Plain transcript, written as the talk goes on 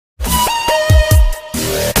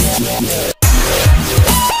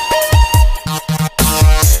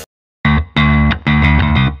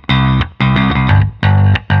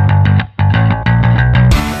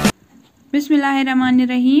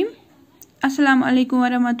Assalamu alaikum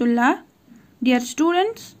warahmatullah. Dear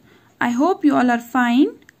students, I hope you all are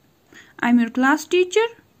fine. I'm your class teacher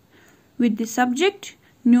with the subject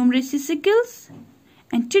Numeracy skills,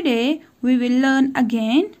 and today we will learn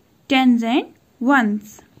again tens and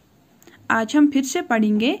ones. आज हम फिर से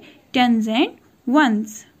पढ़ेंगे tens and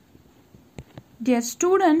ones. Dear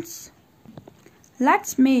students,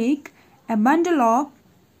 let's make a bundle of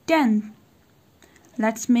 10.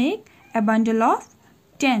 Let's make a bundle of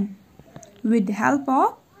 10 with the help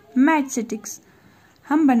of matchsticks.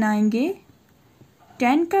 हम बनाएंगे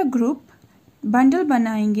 10 का group bundle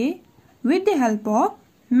बनाएंगे with the help of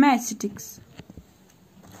matchsticks.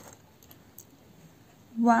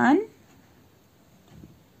 1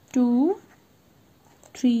 2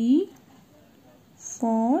 3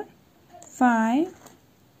 4 5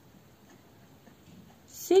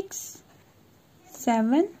 6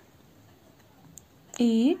 7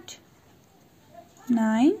 8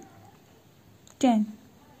 9 10.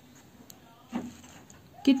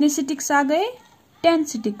 कितने स्टिक्स आ गए? 10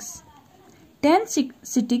 स्टिक्स. 10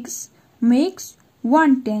 sticks makes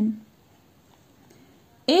 1 10.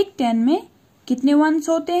 एक 10 में कितने once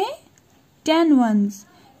होते हैं? 10 वंस.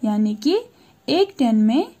 यानी कि एक 10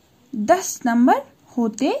 में 10 नंबर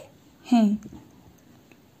होते हैं.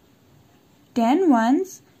 10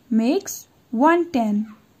 once makes 1 10.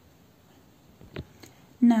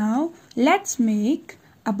 Now let's make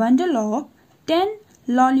a bundle of 10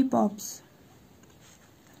 lollipops.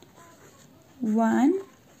 1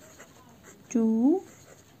 2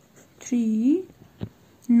 3.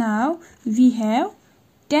 Now we have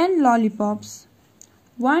 10 lollipops.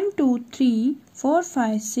 1 2 3 4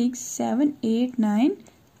 5 6 7 8 9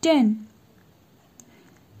 10.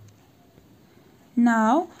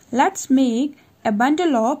 Now let's make a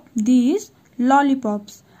bundle of these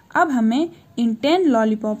lollipops. अब हमें इन 10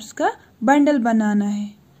 lollipops का बंडल बनाना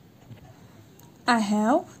है. I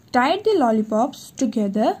have tied the lollipops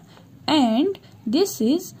together and this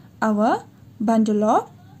is our bundle of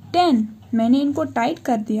 10. मैंने इनको tight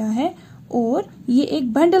कर दिया है और ये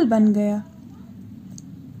एक बंडल बन गया.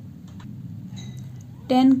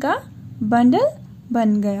 10 का बंडल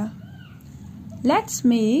बन गया. Let's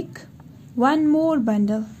make one more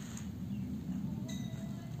bundle.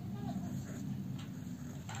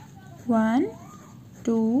 1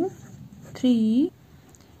 2 3.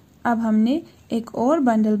 अब हमने एक और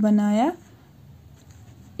बंडल बनाया.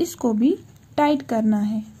 इसको भी टाइट करना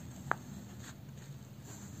है.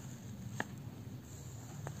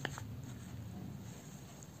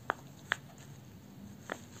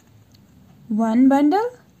 One bundle,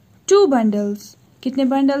 2 bundles. कितने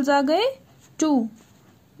बंडल्स आ गए? 2.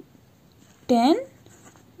 10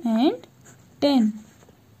 and 10.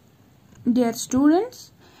 Dear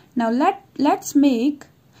students, now let's make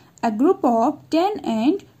a group of 10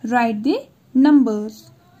 and write the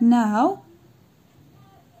numbers. Now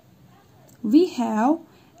we have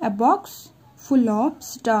a box full of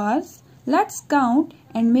stars. Let's count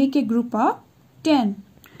and make a group of 10.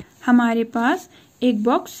 हमारे पास एक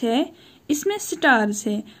box है, इसमें stars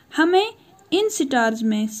है. हमें इन stars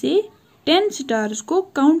में से 10 stars को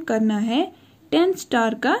count करना है. 10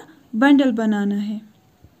 स्टार का बंडल बनाना है.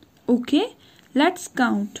 Okay, let's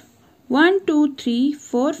count. 1 2 3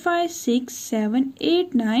 4 5 6 7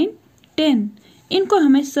 8 9 10. इनको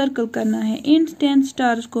हमें सर्कल करना है. इन 10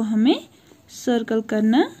 स्टार्स को हमें सर्कल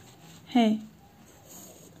करना है.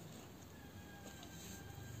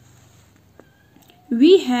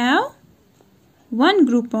 We have one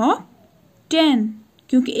group of 10.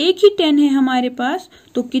 क्योंकि एक ही 10 है हमारे पास,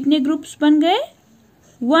 तो कितने ग्रुप्स बन गए?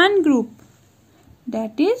 1 ग्रुप.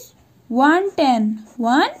 That is 1 10.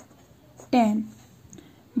 1 10.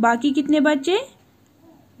 बाकी कितने बचे?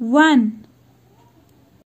 1.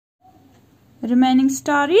 Remaining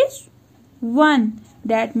star is 1.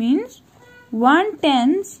 That means 1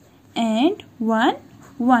 tens and 1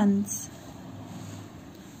 ones.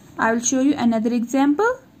 I will show you another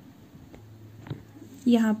example.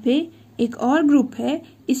 यहाँ पे एक और ग्रुप है,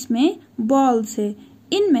 इसमें बॉल्स है.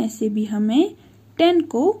 इनमें से भी हमें 10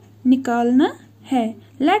 को निकालना है.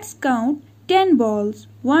 Let's count 10 balls.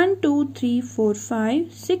 1 2 3 4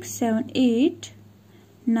 5 6 7 8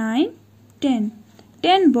 9 10.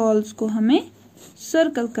 10 balls को हमें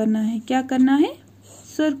सर्कल करना है. क्या करना है?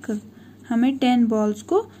 सर्कल. हमें 10 balls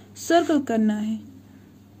को सर्कल करना है.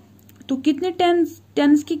 तो कितने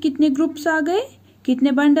टेंस के कितने ग्रुप्स आ गए?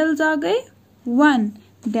 कितने बंडल्स आ गए? 1.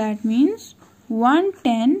 That means 1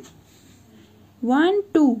 10, 1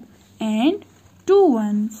 2 and 2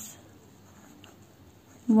 ones.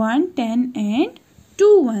 1, 10 and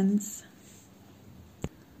 2 ones.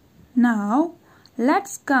 Now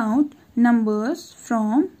let's count numbers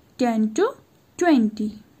from 10 to 20.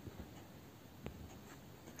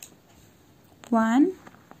 1,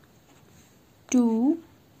 2,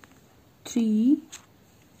 3,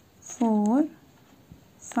 4,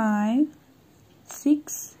 5,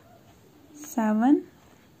 6, 7,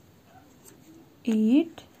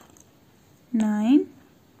 8, 9,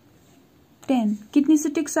 10. कितनी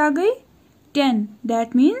स्टिक्स आ गई? 10.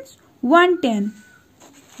 That means 110.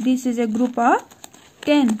 This is a group of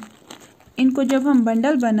 10. इनको जब हम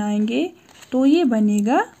बंडल बनाएंगे तो ये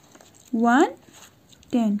बनेगा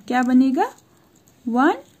 110. क्या बनेगा?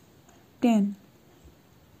 110.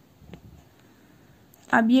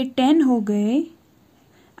 अब ये 10 हो गए.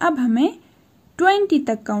 अब हमें 20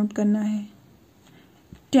 तक काउंट करना है.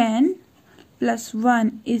 10 plus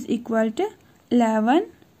 1 is equal to 11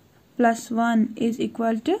 plus 1 is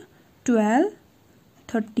equal to 12,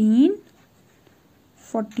 13,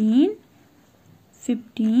 14,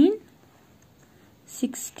 15,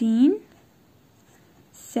 16,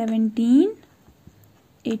 17,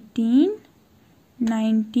 18,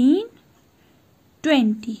 19,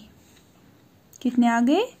 20. कितने आ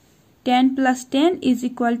गए? 10 plus 10 is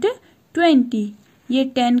equal to 20.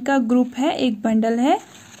 ये 10 का ग्रुप है, एक बंडल है,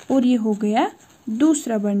 और ये हो गया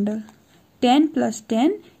दूसरा bundle. 10 plus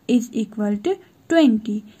 10 is equal to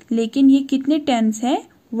 20. लेकिन ये कितने टेंस है?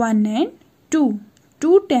 1 and 2.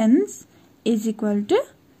 2 tens is equal to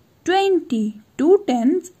 20. 2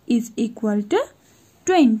 tens is equal to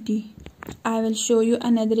 20. I will show you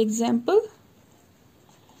another example.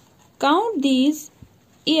 Count these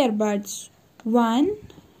earbuds. 1,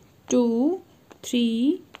 2,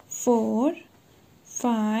 3, 4,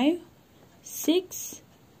 5, 6,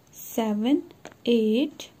 7,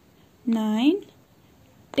 8, 9,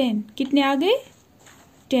 10. कितने आ गए?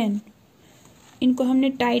 10. इनको हमने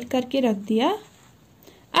टाइट करके रख दिया.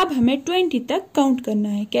 अब हमें 20 तक काउंट करना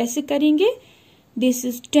है. कैसे करेंगे? This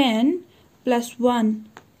is 10 plus 1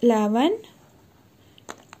 11,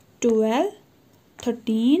 12,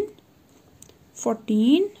 13,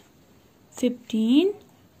 14, 15,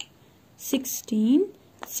 16,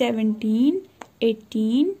 17,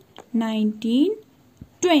 18, 19,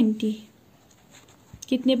 20.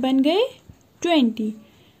 कितने बन गए? 20.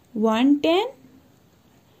 110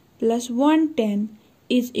 plus 110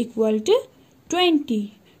 is equal to 20.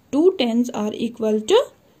 2 tens are equal to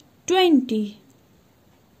 20.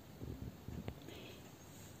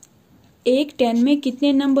 एक 10 में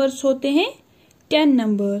कितने नंबर्स होते हैं? 10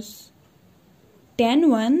 numbers. 10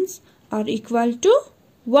 ones are equal to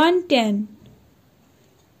 110.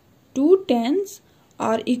 2 tens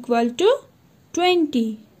are equal to 20.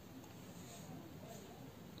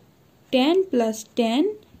 10 plus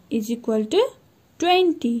 10 is equal to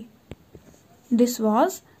 20. This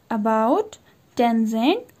was about tens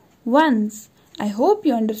and ones. I hope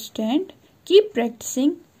you understand. Keep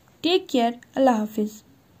practicing. Take care. Allah Hafiz.